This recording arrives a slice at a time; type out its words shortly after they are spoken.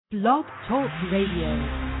Blog Talk Radio.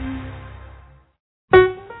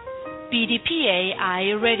 BDPA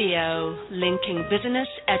iRadio, linking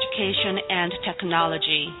business, education, and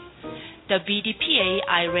technology. The BDPA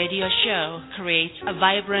iRadio show creates a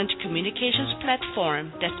vibrant communications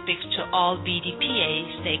platform that speaks to all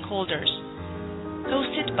BDPA stakeholders.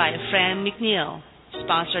 Hosted by Fran McNeil,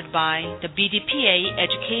 sponsored by the BDPA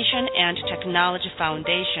Education and Technology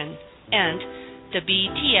Foundation and the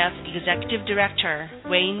BTF Executive Director,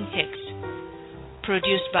 Wayne Hicks.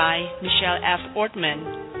 Produced by Michelle F. Ortman.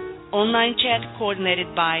 Online chat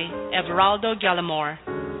coordinated by Everaldo Gallimore.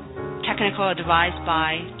 Technical advice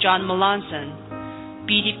by John Melanson.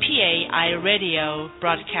 BDPA iRadio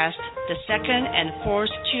broadcast the second and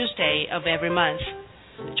fourth Tuesday of every month.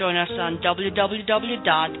 Join us on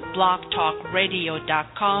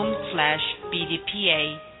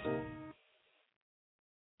www.blogtalkradio.com/BDPA.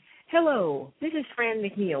 Hello, this is Fran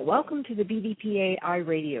McNeil. Welcome to the BDPA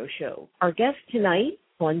iRadio show. Our guests tonight,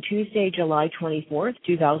 on Tuesday, July 24th,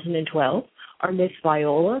 2012, are Ms.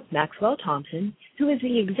 Viola Maxwell Thompson, who is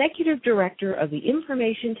the Executive Director of the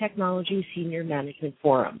Information Technology Senior Management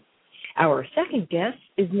Forum. Our second guest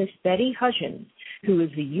is Ms. Betty Hutchins, who is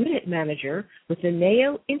the Unit Manager with the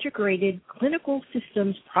Mayo Integrated Clinical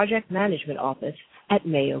Systems Project Management Office at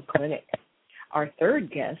Mayo Clinic. Our third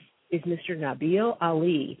guest is Mr. Nabil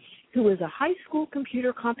Ali, who is a high school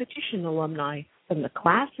computer competition alumni from the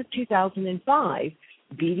class of 2005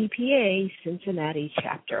 BDPA Cincinnati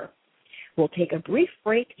chapter. We'll take a brief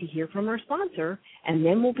break to hear from our sponsor, and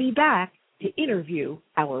then we'll be back to interview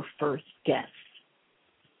our first guest.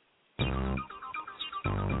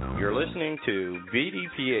 You're listening to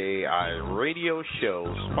BDPA iRadio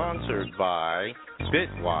show sponsored by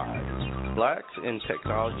Bitwise, Blacks in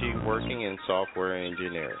Technology Working in Software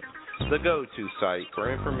Engineering, the go-to site for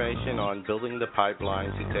information on building the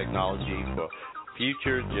pipeline to technology for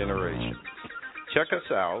future generations. Check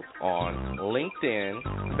us out on LinkedIn,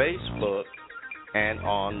 Facebook, and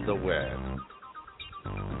on the web.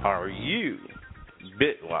 Are you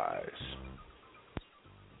Bitwise?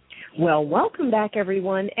 Well, welcome back,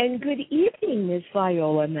 everyone, and good evening, Ms.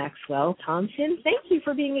 Viola Maxwell Thompson. Thank you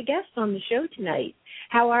for being a guest on the show tonight.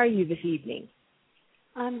 How are you this evening?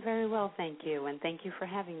 I'm very well, thank you, and thank you for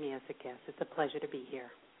having me as a guest. It's a pleasure to be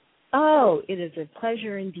here. Oh, it is a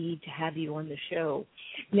pleasure indeed to have you on the show.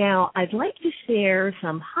 Now, I'd like to share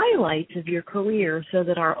some highlights of your career so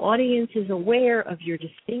that our audience is aware of your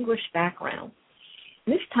distinguished background.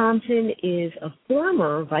 Ms. Thompson is a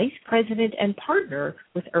former vice president and partner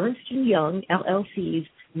with Ernst & Young, LLC's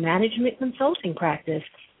management consulting practice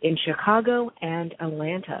in Chicago and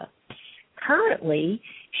Atlanta. Currently,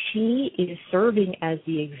 she is serving as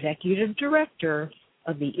the executive director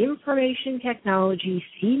of the Information Technology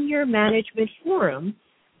Senior Management Forum,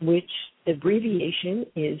 which the abbreviation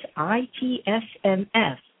is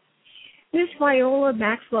ITSMF. Ms. Viola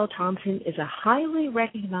Maxwell Thompson is a highly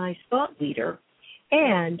recognized thought leader,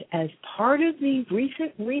 and as part of the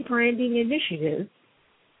recent rebranding initiative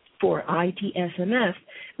for ITSMF,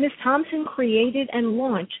 Ms. Thompson created and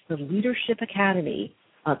launched the Leadership Academy,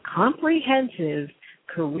 a comprehensive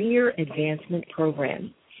career advancement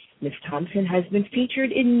program. Ms. Thompson has been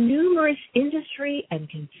featured in numerous industry and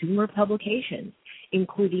consumer publications,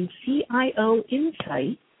 including CIO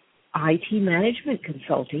Insight, IT Management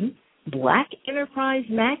Consulting, Black Enterprise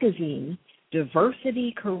Magazine,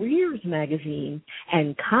 Diversity Careers Magazine,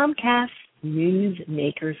 and Comcast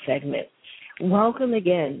Newsmaker segment. Welcome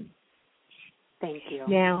again. Thank you.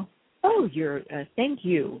 Thank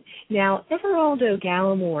you. Now, Everaldo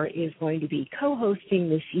Gallimore is going to be co-hosting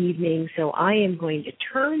this evening, so I am going to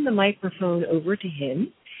turn the microphone over to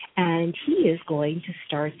him, and he is going to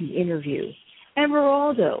start the interview.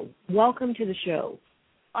 Everaldo, welcome to the show.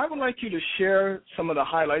 I would like you to share some of the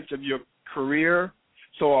highlights of your career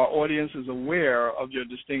so our audience is aware of your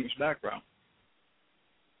distinguished background.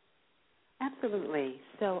 Absolutely.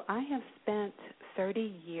 So I have spent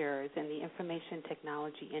 30 years in the information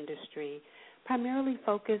technology industry, primarily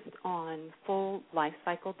focused on full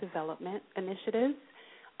lifecycle development initiatives,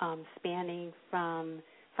 spanning from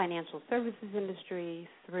financial services industry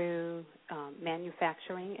through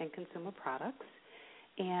manufacturing and consumer products.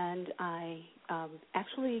 And I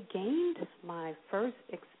actually gained my first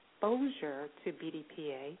exposure to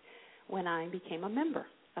BDPA when I became a member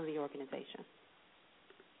of the organization.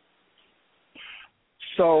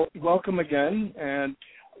 So welcome again, and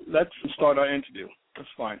let's start our interview.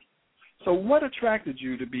 That's fine. So what attracted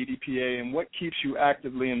you to BDPA, and what keeps you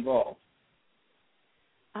actively involved?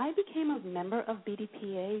 I became a member of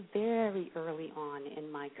BDPA very early on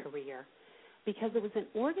in my career because it was an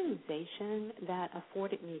organization that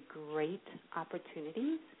afforded me great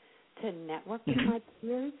opportunities to network with my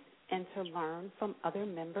peers and to learn from other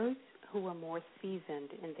members who were more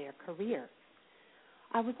seasoned in their career.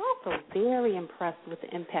 I was also very impressed with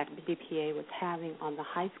the impact BDPA was having on the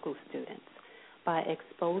high school students by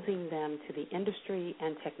exposing them to the industry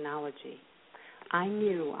and technology. I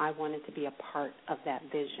knew I wanted to be a part of that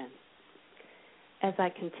vision. As I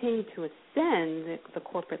continued to ascend the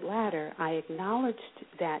corporate ladder, I acknowledged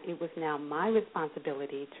that it was now my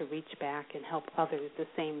responsibility to reach back and help others the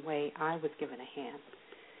same way I was given a hand.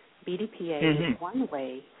 BDPA is one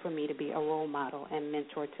way for me to be a role model and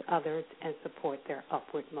mentor to others and support their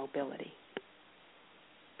upward mobility.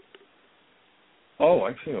 Oh,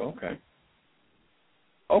 I see. Okay.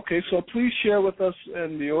 Okay, so please share with us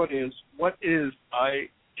and the audience, what is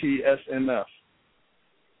ITSMF?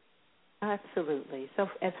 Absolutely. So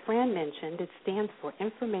as Fran mentioned, it stands for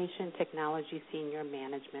Information Technology Senior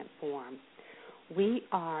Management Forum. We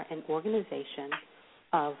are an organization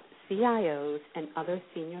of CIOs and other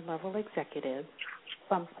senior-level executives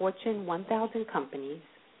from Fortune 1000 companies,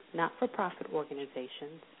 not-for-profit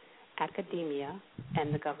organizations, academia,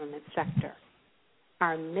 and the government sector.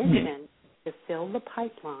 Our mission is to fill the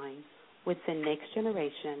pipeline with the next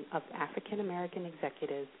generation of African-American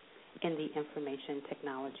executives in the information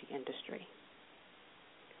technology industry.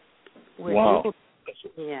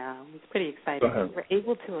 It's pretty exciting. We're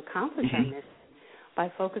able to accomplish our mission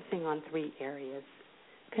by focusing on 3 areas.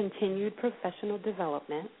 Continued professional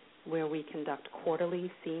development, where we conduct quarterly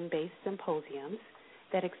theme-based symposiums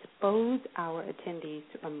that expose our attendees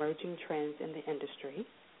to emerging trends in the industry.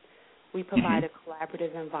 We provide a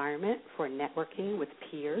collaborative environment for networking with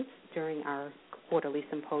peers during our quarterly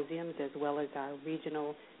symposiums as well as our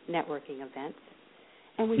regional networking events.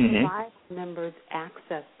 And we provide members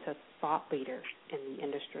access to thought leaders in the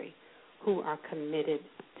industry who are committed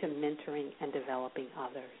to mentoring and developing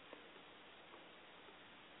others.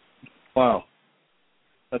 Wow,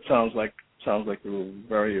 that sounds like a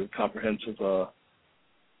very comprehensive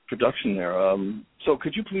production there. So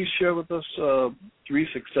could you please share with us 3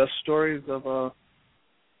 success stories of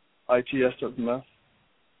ITSMF?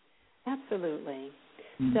 Absolutely.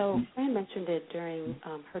 So Fran mentioned it during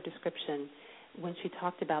her description when she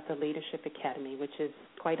talked about the Leadership Academy, which is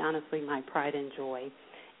quite honestly my pride and joy.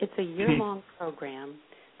 It's a year-long program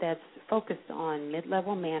that's focused on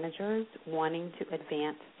mid-level managers wanting to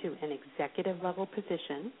advance to an executive-level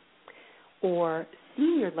position or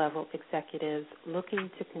senior-level executives looking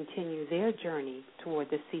to continue their journey toward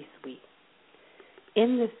the C-suite.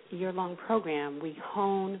 In this year-long program, we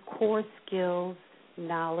hone core skills,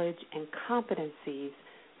 knowledge, and competencies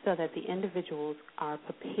so that the individuals are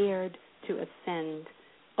prepared to ascend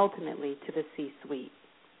ultimately to the C-suite.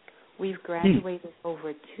 We've graduated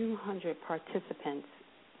over 200 participants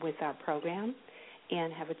with our program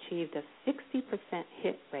and have achieved a 60%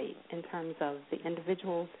 hit rate in terms of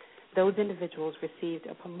those individuals received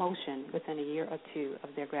a promotion within a year or 2 of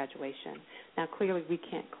their graduation. Now, clearly we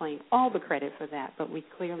can't claim all the credit for that, but we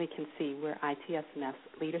clearly can see where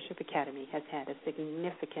ITSMF's Leadership Academy has had a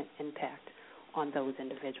significant impact on those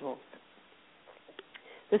individuals.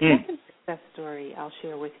 The second success story I'll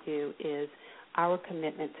share with you is our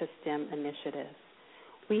commitment to STEM initiatives.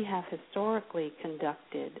 We have historically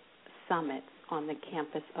conducted summits on the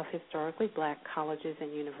campus of historically black colleges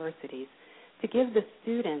and universities to give the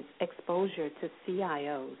students exposure to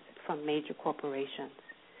CIOs from major corporations.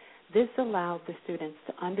 This allowed the students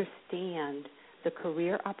to understand the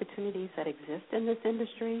career opportunities that exist in this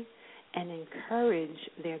industry and encourage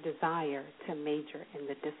their desire to major in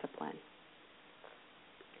the discipline.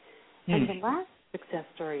 And the last success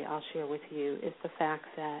story I'll share with you is the fact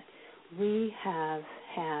that we have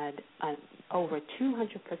had an over 200%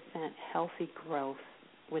 healthy growth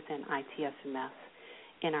within ITSMF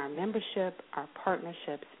in our membership, our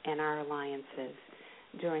partnerships, and our alliances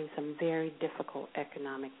during some very difficult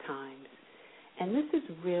economic times. And this is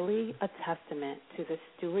really a testament to the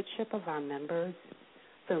stewardship of our members,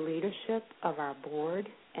 the leadership of our board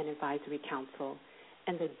and advisory council,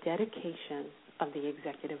 and the dedication of the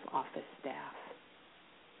executive office staff.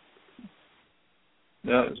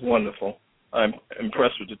 That is wonderful. I'm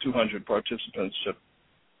impressed with the 200 participants.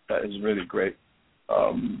 That is really great.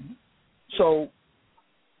 So,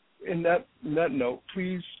 in that note,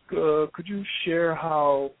 please could you share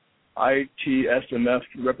how ITSMF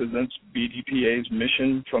represents BDPA's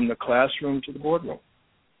mission from the classroom to the boardroom?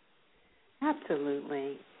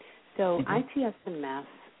 Absolutely. So ITSMF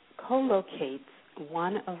co-locates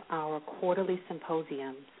one of our quarterly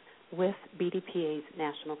symposiums with BDPA's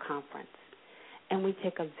national conference. And we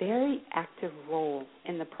take a very active role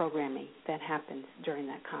in the programming that happens during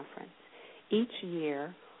that conference. Each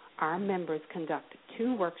year, our members conduct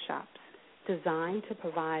 2 workshops designed to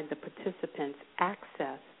provide the participants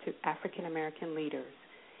access to African American leaders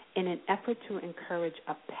in an effort to encourage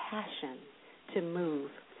a passion to move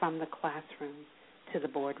from the classroom to the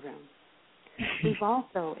boardroom. We've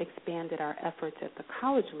also expanded our efforts at the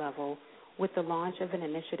college level with the launch of an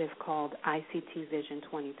initiative called ICT Vision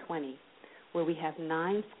 2020, where we have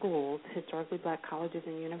 9 schools, historically black colleges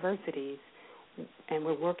and universities, and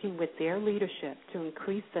we're working with their leadership to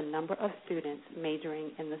increase the number of students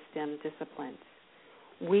majoring in the STEM disciplines.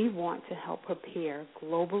 We want to help prepare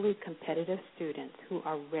globally competitive students who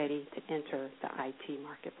are ready to enter the IT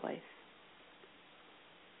marketplace.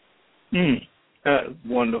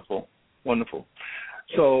 Wonderful.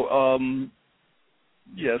 So,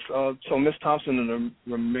 yes, so Ms. Thompson, in the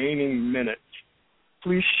remaining minutes,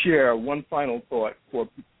 please share one final thought for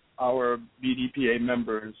our BDPA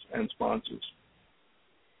members and sponsors.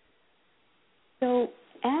 So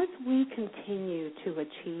as we continue to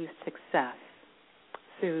achieve success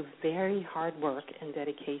through very hard work and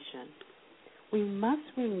dedication, we must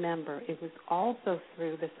remember it was also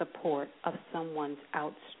through the support of someone's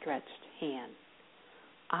outstretched hand.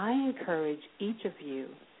 I encourage each of you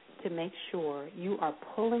to make sure you are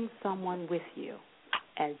pulling someone with you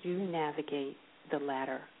as you navigate the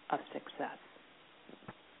ladder of success.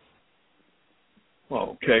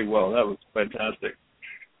 Okay, well, that was fantastic.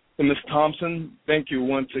 And Ms. Thompson, thank you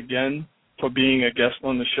once again for being a guest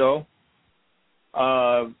on the show.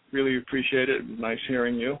 Really appreciate it. It was nice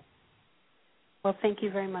hearing you. Well, thank you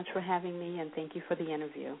very much for having me, and thank you for the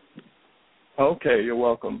interview. Okay, you're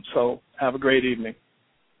welcome. So have a great evening.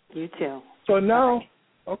 You too. So now,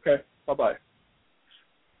 bye-bye. Okay, bye-bye.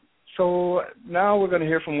 So now we're going to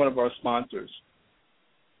hear from one of our sponsors.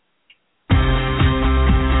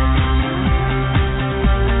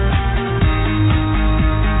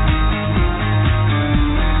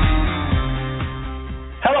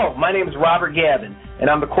 Hello, my name is Robert Gavin, and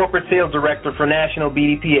I'm the Corporate Sales Director for National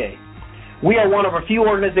BDPA. We are one of a few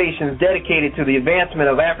organizations dedicated to the advancement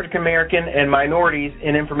of African American and minorities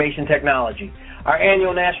in information technology. Our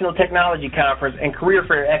annual National Technology Conference and Career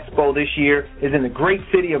Fair Expo this year is in the great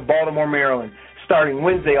city of Baltimore, Maryland, starting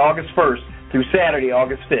Wednesday, August 1st through Saturday,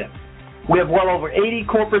 August 5th. We have well over 80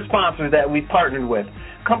 corporate sponsors that we've partnered with.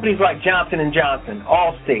 Companies like Johnson & Johnson,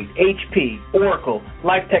 Allstate, HP, Oracle,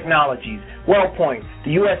 Life Technologies, WellPoint,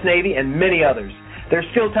 the U.S. Navy, and many others. There's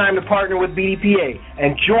still time to partner with BDPA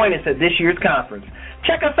and join us at this year's conference.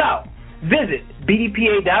 Check us out. Visit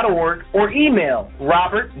bdpa.org or email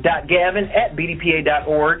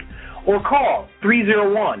robert.gavin@bdpa.org or call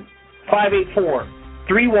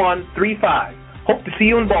 301-584-3135. Hope to see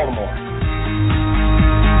you in Baltimore.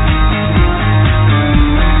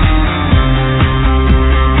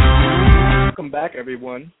 Welcome back,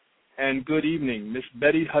 everyone, and good evening, Miss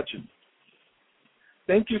Betty Hutchins.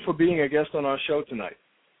 Thank you for being a guest on our show tonight.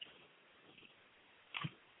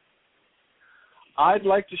 I'd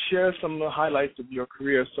like to share some of the highlights of your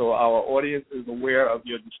career so our audience is aware of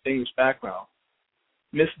your distinguished background.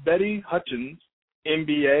 Miss Betty Hutchins,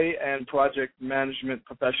 MBA and Project Management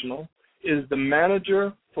Professional, is the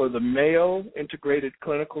manager for the Mayo Integrated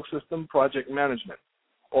Clinical System Project Management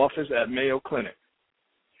Office at Mayo Clinic.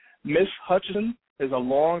 Ms. Hutchins is a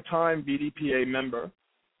longtime BDPA member,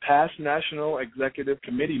 past National Executive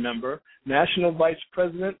Committee member, National Vice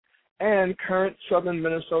President, and current Southern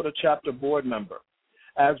Minnesota Chapter Board member,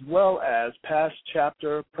 as well as past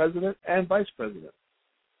Chapter President and Vice President.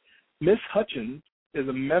 Ms. Hutchins is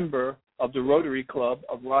a member of the Rotary Club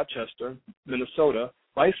of Rochester, Minnesota,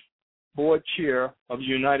 Vice Board Chair of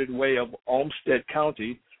United Way of Olmsted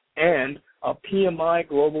County, and a PMI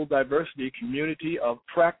Global Diversity Community of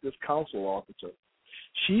Practice Council Officer.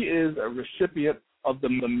 She is a recipient of the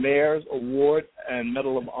Mayor's Award and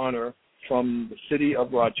Medal of Honor from the City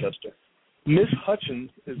of Rochester. Ms. Hutchins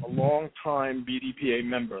is a longtime BDPA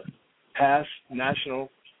member, past National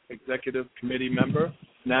Executive Committee member,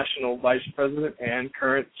 National Vice President, and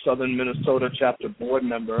current Southern Minnesota Chapter Board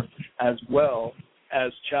member, as well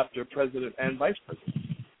as Chapter President and Vice President.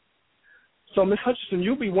 So, Ms. Hutchinson,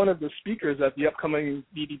 you'll be one of the speakers at the upcoming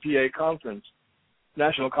BDPA conference,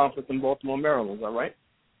 National Conference in Baltimore, Maryland. Is that right?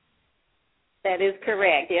 That is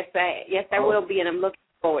correct. Yes, I will be, and I'm looking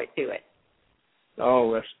forward to it.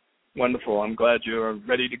 Oh, that's wonderful. I'm glad you're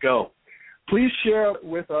ready to go. Please share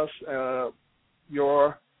with us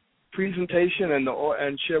your presentation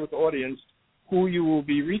and share with the audience who you will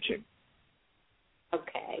be reaching.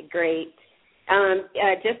 Okay, great.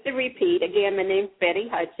 Just to repeat, again, my name's Betty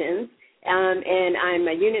Hutchins, and I'm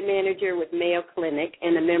a unit manager with Mayo Clinic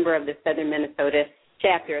and a member of the Southern Minnesota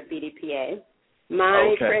chapter of BDPA.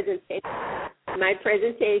 My presentation My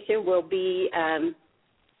presentation will be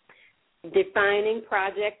Defining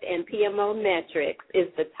Project and PMO Metrics is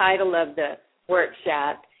the title of the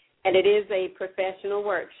workshop, and it is a professional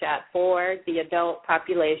workshop for the adult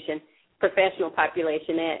population, professional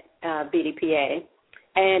population at BDPA,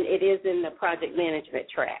 and it is in the project management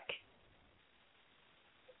track.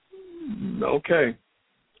 Okay.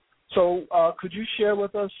 So could you share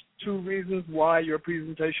with us 2 reasons why your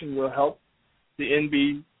presentation will help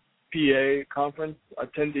the NBPA conference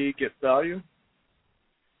attendee get value?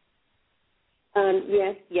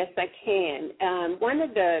 Yes, I can. One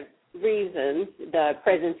of the reasons the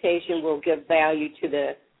presentation will give value to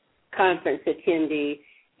the conference attendee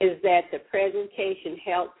is that the presentation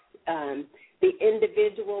helps the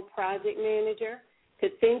individual project manager to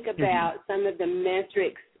think about some of the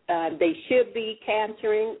metrics they should be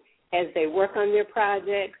capturing as they work on their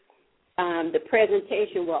projects. The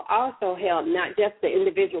presentation will also help not just the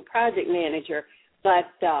individual project manager, but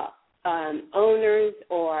owners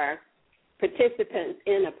or participants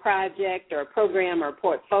in a project or a program or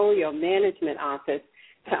portfolio management office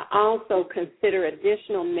to also consider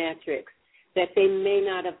additional metrics that they may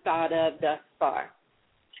not have thought of thus far.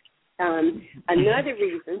 Another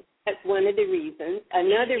reason, that's one of the reasons,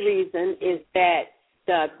 another reason is that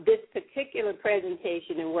this particular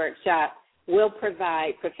presentation and workshop will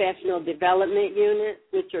provide professional development units,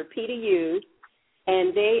 which are PDUs,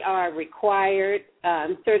 and they are required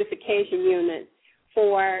certification units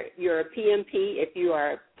for your PMP if you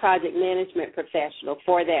are a project management professional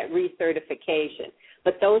for that recertification.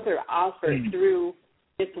 But those are offered through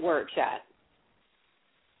this workshop.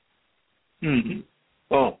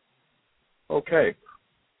 Oh, okay.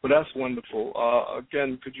 Well, that's wonderful.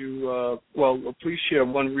 Again, could you, please share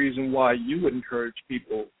one reason why you would encourage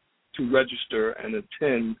people to register and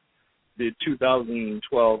attend the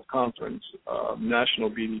 2012 conference, National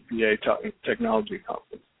BDPA Technology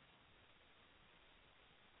Conference?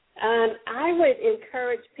 I would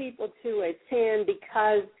encourage people to attend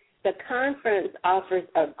because the conference offers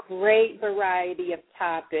a great variety of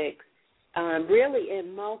topics, really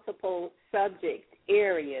in multiple subject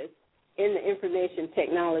areas in the information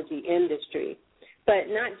technology industry, but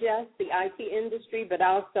not just the IT industry, but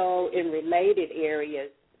also in related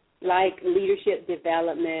areas like leadership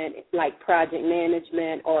development, like project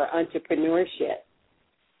management or entrepreneurship.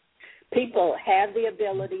 People have the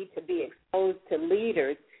ability to be exposed to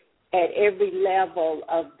leaders at every level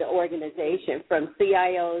of the organization, from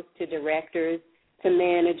CIOs to directors to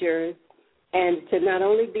managers, and to not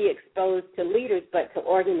only be exposed to leaders, but to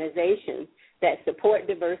organizations that support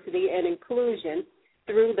diversity and inclusion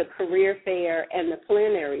through the career fair and the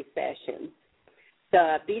plenary sessions.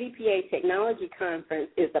 The BDPA Technology Conference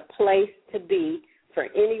is a place to be for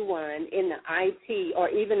anyone in the IT or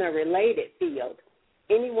even a related field.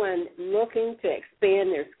 Anyone looking to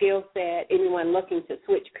expand their skill set, anyone looking to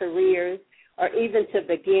switch careers, or even to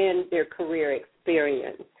begin their career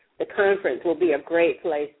experience. The conference will be a great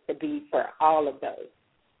place to be for all of those.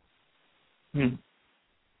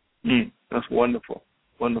 That's wonderful,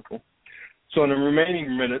 wonderful. So in the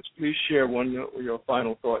remaining minutes, please share your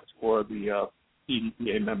final thoughts for the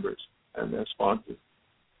BDPA members and their sponsors.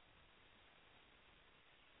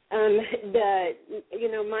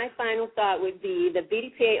 My final thought would be the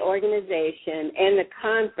BDPA organization and the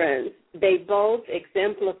conference, they both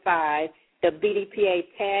exemplify the BDPA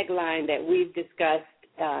tagline that we've discussed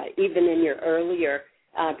even in your earlier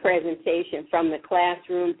presentation, from the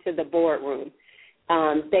classroom to the boardroom.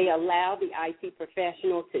 They allow the IT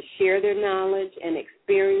professional to share their knowledge and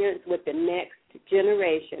experience with the next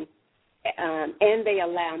generation, and they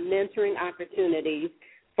allow mentoring opportunities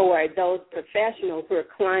for those professionals who are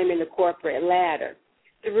climbing the corporate ladder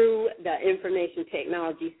through the Information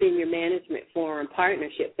Technology Senior Management Forum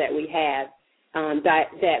partnership that we have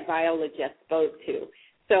that Viola just spoke to.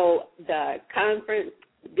 So the conference,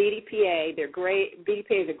 BDPA, they're great.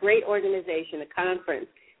 BDPA is a great organization. The conference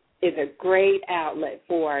is a great outlet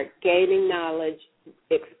for gaining knowledge,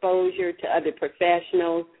 exposure to other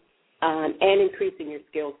professionals, and increasing your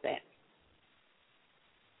skill set.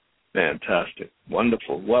 Fantastic.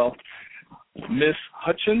 Wonderful. Well, Miss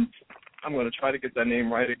Hutchins, I'm going to try to get that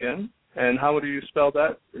name right again. And how do you spell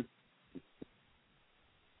that?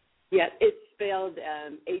 Yeah, it's spelled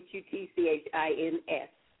Hutchins.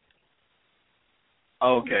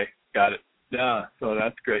 Okay, got it. Yeah, so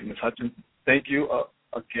that's great, Miss Hutchins. Thank you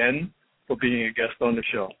again for being a guest on the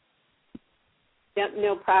show. Yep,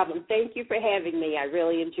 no problem. Thank you for having me. I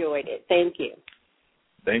really enjoyed it. Thank you.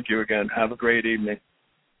 Thank you again. Have a great evening.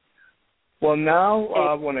 Well, now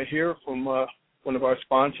I want to hear from one of our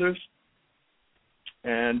sponsors.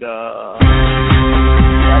 And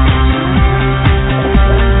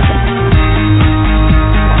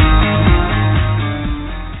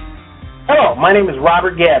my name is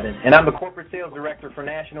Robert Gavin, and I'm the Corporate Sales Director for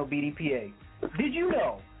National BDPA. Did you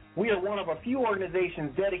know we are one of a few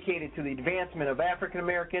organizations dedicated to the advancement of African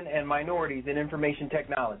American and minorities in information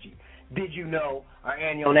technology? Did you know our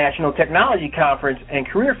annual National Technology Conference and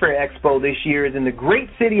Career Fair Expo this year is in the great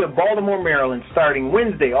city of Baltimore, Maryland, starting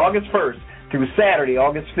Wednesday, August 1st through Saturday,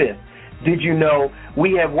 August 5th? Did you know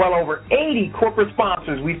we have well over 80 corporate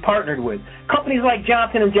sponsors we've partnered with? Companies like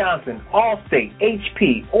Johnson & Johnson, Allstate,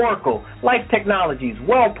 HP, Oracle, Life Technologies,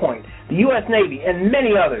 WellPoint, the U.S. Navy, and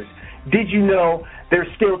many others. Did you know there's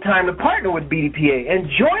still time to partner with BDPA and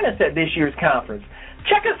join us at this year's conference?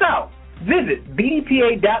 Check us out. Visit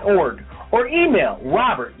bdpa.org or email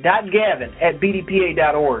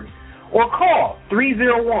robert.gavin@bdpa.org or call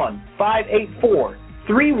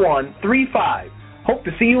 301-584-3135. Hope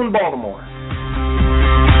to see you in Baltimore.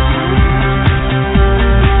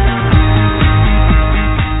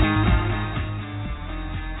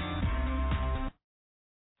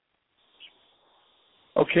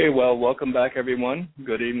 Okay, well, welcome back, everyone.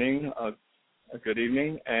 Good evening.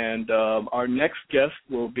 And our next guest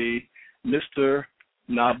will be Mr.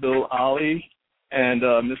 Nabil Ali. And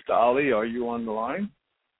Mr. Ali, are you on the line?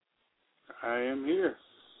 I am here.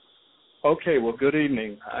 Okay, well, good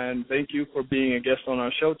evening, and thank you for being a guest on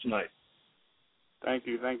our show tonight. Thank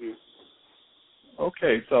you.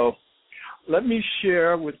 Okay, so let me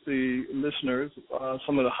share with the listeners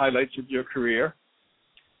some of the highlights of your career.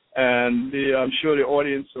 And I'm sure the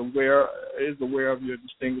audience is aware of your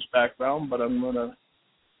distinguished background, but I'm going to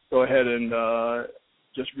go ahead and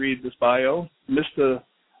just read this bio. Mr.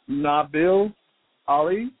 Nabil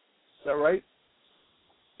Ali, is that right?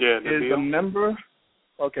 Yeah, Nabil.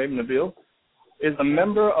 Nabil is a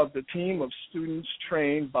member of the team of students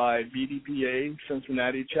trained by BDPA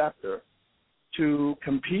Cincinnati chapter to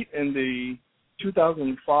compete in the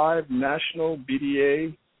 2005 National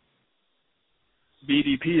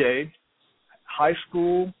BDPA High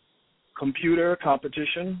School Computer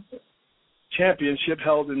Competition Championship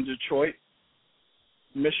held in Detroit,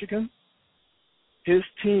 Michigan. His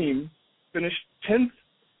team finished 10th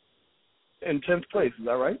place. Is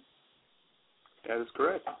that right? That is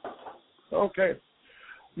correct. Okay.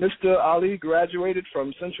 Mr. Ali graduated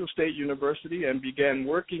from Central State University and began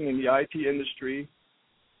working in the IT industry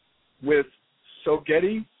with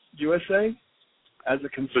Sogeti USA as a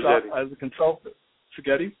consultant.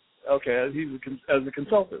 Sogeti? Okay, as a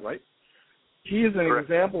consultant, right? He is an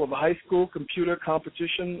example of a high school computer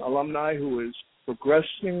competition alumni who is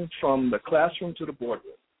progressing from the classroom to the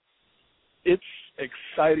boardroom. It's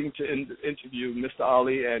exciting to interview Mr.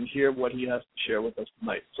 Ali and hear what he has to share with us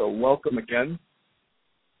tonight. So welcome again.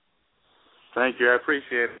 Thank you. I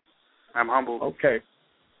appreciate it. I'm humbled. Okay.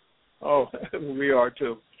 Oh, we are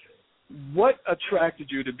too. What attracted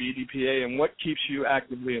you to BDPA and what keeps you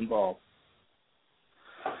actively involved?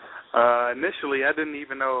 Initially, I didn't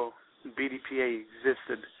even know BDPA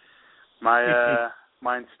existed. My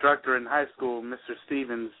my instructor in high school, Mr.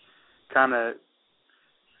 Stevens, kind of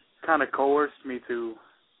coerced me to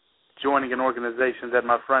joining an organization that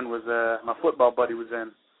my football buddy was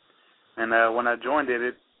in. And when I joined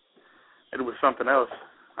it was something else.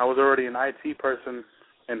 I was already an IT person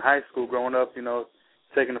in high school growing up,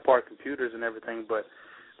 taking apart computers and everything, but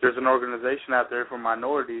there's an organization out there for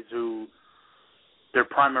minorities who their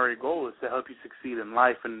primary goal is to help you succeed in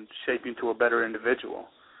life and shape you into a better individual.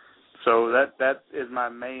 So that is my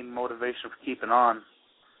main motivation for keeping on.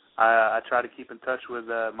 I try to keep in touch with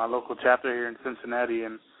my local chapter here in Cincinnati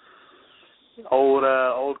and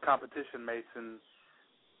old competition mates, and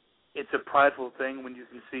it's a prideful thing when you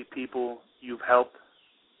can see people you've helped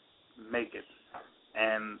make it,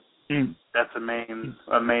 and that's a main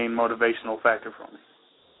motivational factor for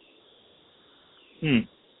me.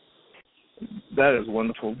 That is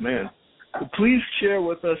wonderful, man. So please share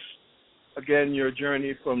with us again your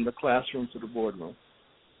journey from the classroom to the boardroom.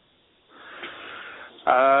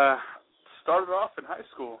 Started off in high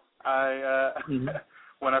school.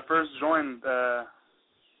 When I first joined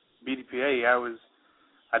BDPA,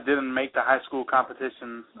 I didn't make the high school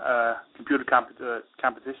competition computer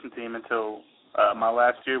competition team until my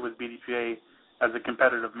last year with BDPA as a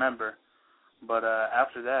competitive member. But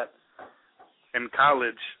after that, in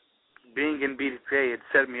college, being in BDPA, it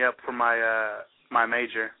set me up for my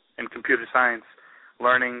major in computer science,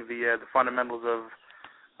 learning the fundamentals of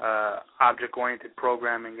object-oriented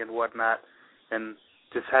programming and whatnot, and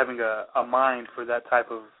just having a mind for that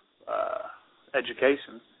type of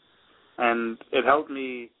education. And it helped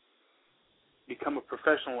me become a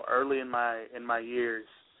professional early in my years.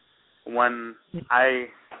 When I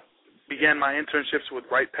began my internships with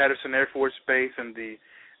Wright-Patterson Air Force Base and the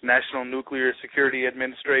National Nuclear Security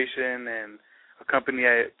Administration and a company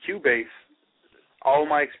at Cubase, all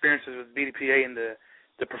my experiences with BDPA and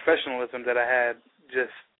the professionalism that I had,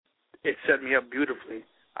 it set me up beautifully.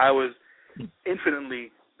 I was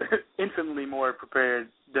infinitely more prepared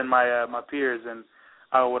than my peers, and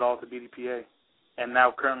I owe it all to BDPA. And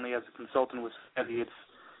now currently as a consultant with Eddie,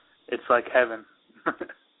 it's like heaven.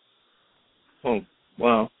 Oh,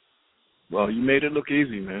 wow. Well, you made it look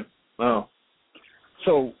easy, man. Wow.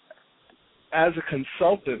 So, as a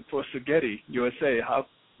consultant for Sageti USA, how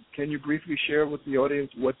can you briefly share with the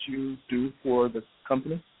audience what you do for the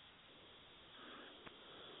company?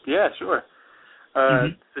 Yeah, sure.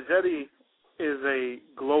 Sageti is a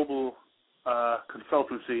global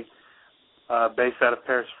consultancy based out of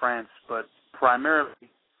Paris, France, but primarily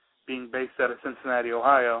being based out of Cincinnati,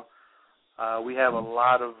 Ohio. We have a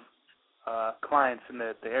lot of clients in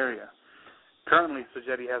the area. Currently,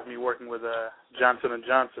 Sageti has me working with Johnson &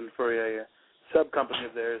 Johnson for a sub-company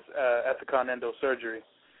of theirs, Ethicon Endosurgery.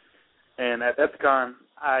 And at Ethicon,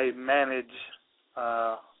 I manage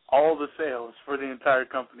all the sales for the entire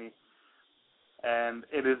company. And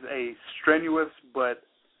it is a strenuous but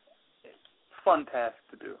fun task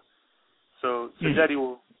to do. So Sageti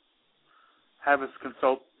will have us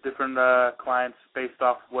consult different clients based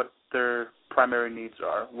off what their primary needs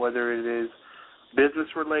are, whether it is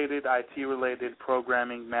business-related, IT-related,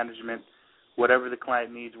 programming, management, whatever the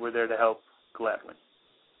client needs, we're there to help gladly.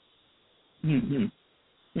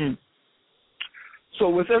 So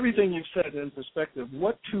with everything you've said in perspective,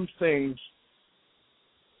 what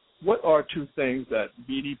are two things that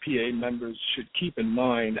BDPA members should keep in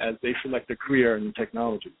mind as they select a career in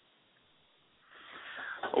technology?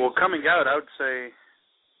 Well, coming out, I would say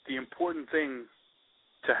the important thing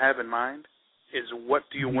to have in mind is what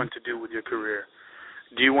do you want to do with your career?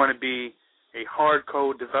 Do you want to be a hard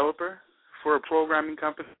code developer for a programming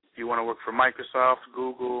company? Do you want to work for Microsoft,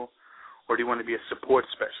 Google, or do you want to be a support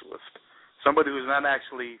specialist? Somebody who's not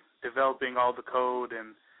actually developing all the code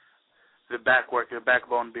and the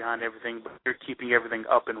backbone behind everything, but you're keeping everything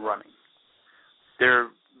up and running. They're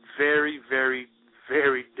very, very,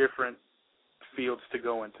 very different fields to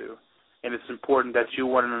go into, and it's important that you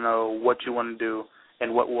want to know what you want to do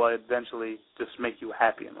and what will eventually just make you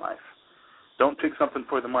happy in life. Don't pick something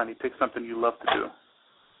for the money. Pick something you love to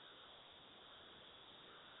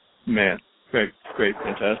do. Man, great,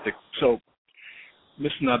 fantastic. So,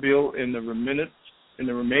 Mr. Nabil, in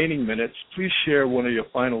the remaining minutes, please share one of your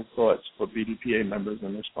final thoughts for BDPA members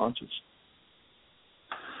and their sponsors.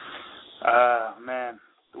 Man,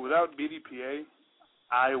 without BDPA,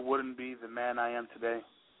 I wouldn't be the man I am today.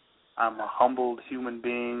 I'm a humbled human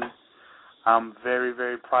being. I'm very,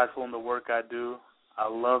 very prideful in the work I do. I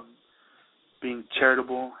love being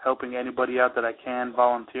charitable, helping anybody out that I can,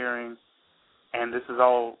 volunteering, and this is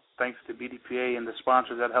all thanks to BDPA and the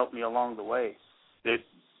sponsors that helped me along the way. It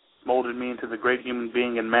molded me into the great human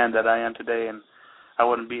being and man that I am today, and I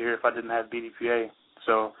wouldn't be here if I didn't have BDPA.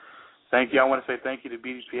 So thank you. I want to say thank you to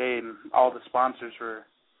BDPA and all the sponsors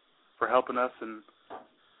for helping us and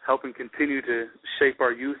helping continue to shape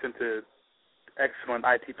our youth into excellent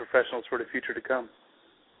IT professionals for the future to come.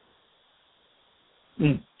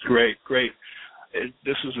 Great.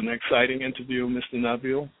 This was an exciting interview, Mr.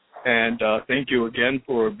 Nabil, and thank you again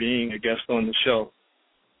for being a guest on the show.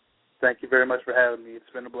 Thank you very much for having me. It's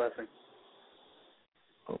been a blessing.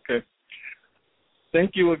 Okay.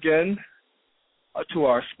 Thank you again to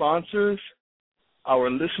our sponsors, our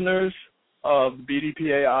listeners of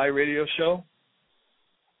BDPA iRadio show.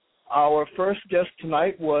 Our first guest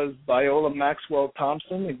tonight was Viola Maxwell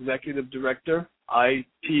Thompson, Executive Director,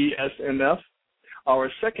 ITSNF. Our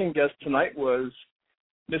second guest tonight was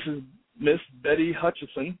Miss Betty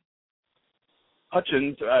Hutchins,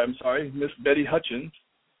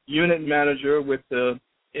 Unit Manager with the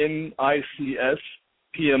NICS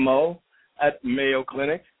PMO at Mayo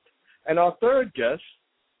Clinic. And our third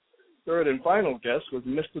and final guest, was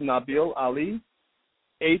Mr. Nabil Ali,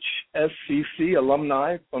 HSCC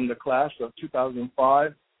alumni from the class of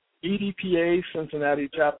 2005, BDPA Cincinnati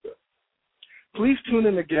chapter. Please tune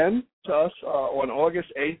in again to us on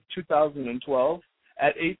August 8, 2012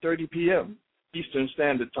 at 8:30 p.m. Eastern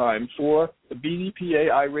Standard Time for the BDPA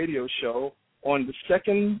iRadio show on the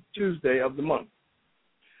second Tuesday of the month.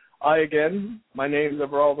 My name is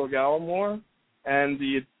Everaldo Gallimore, and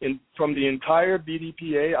from the entire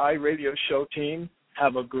BDPA iRadio show team,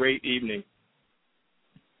 have a great evening.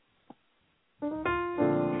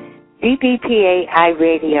 BDPA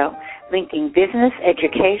iRadio, linking business,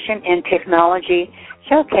 education, and technology,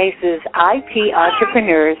 showcases IT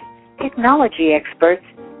entrepreneurs, technology experts,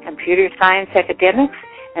 computer science academics,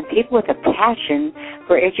 and people with a passion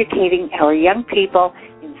for educating our young people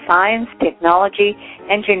in science, technology,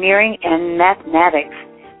 engineering, and mathematics.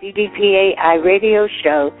 BDPA iRadio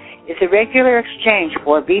Show is a regular exchange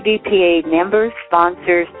for BDPA members,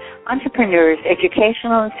 sponsors, entrepreneurs,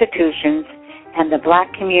 educational institutions, and the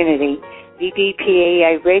Black community.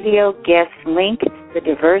 BDPA iRadio guests link the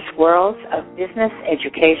diverse worlds of business,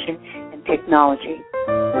 education, and technology.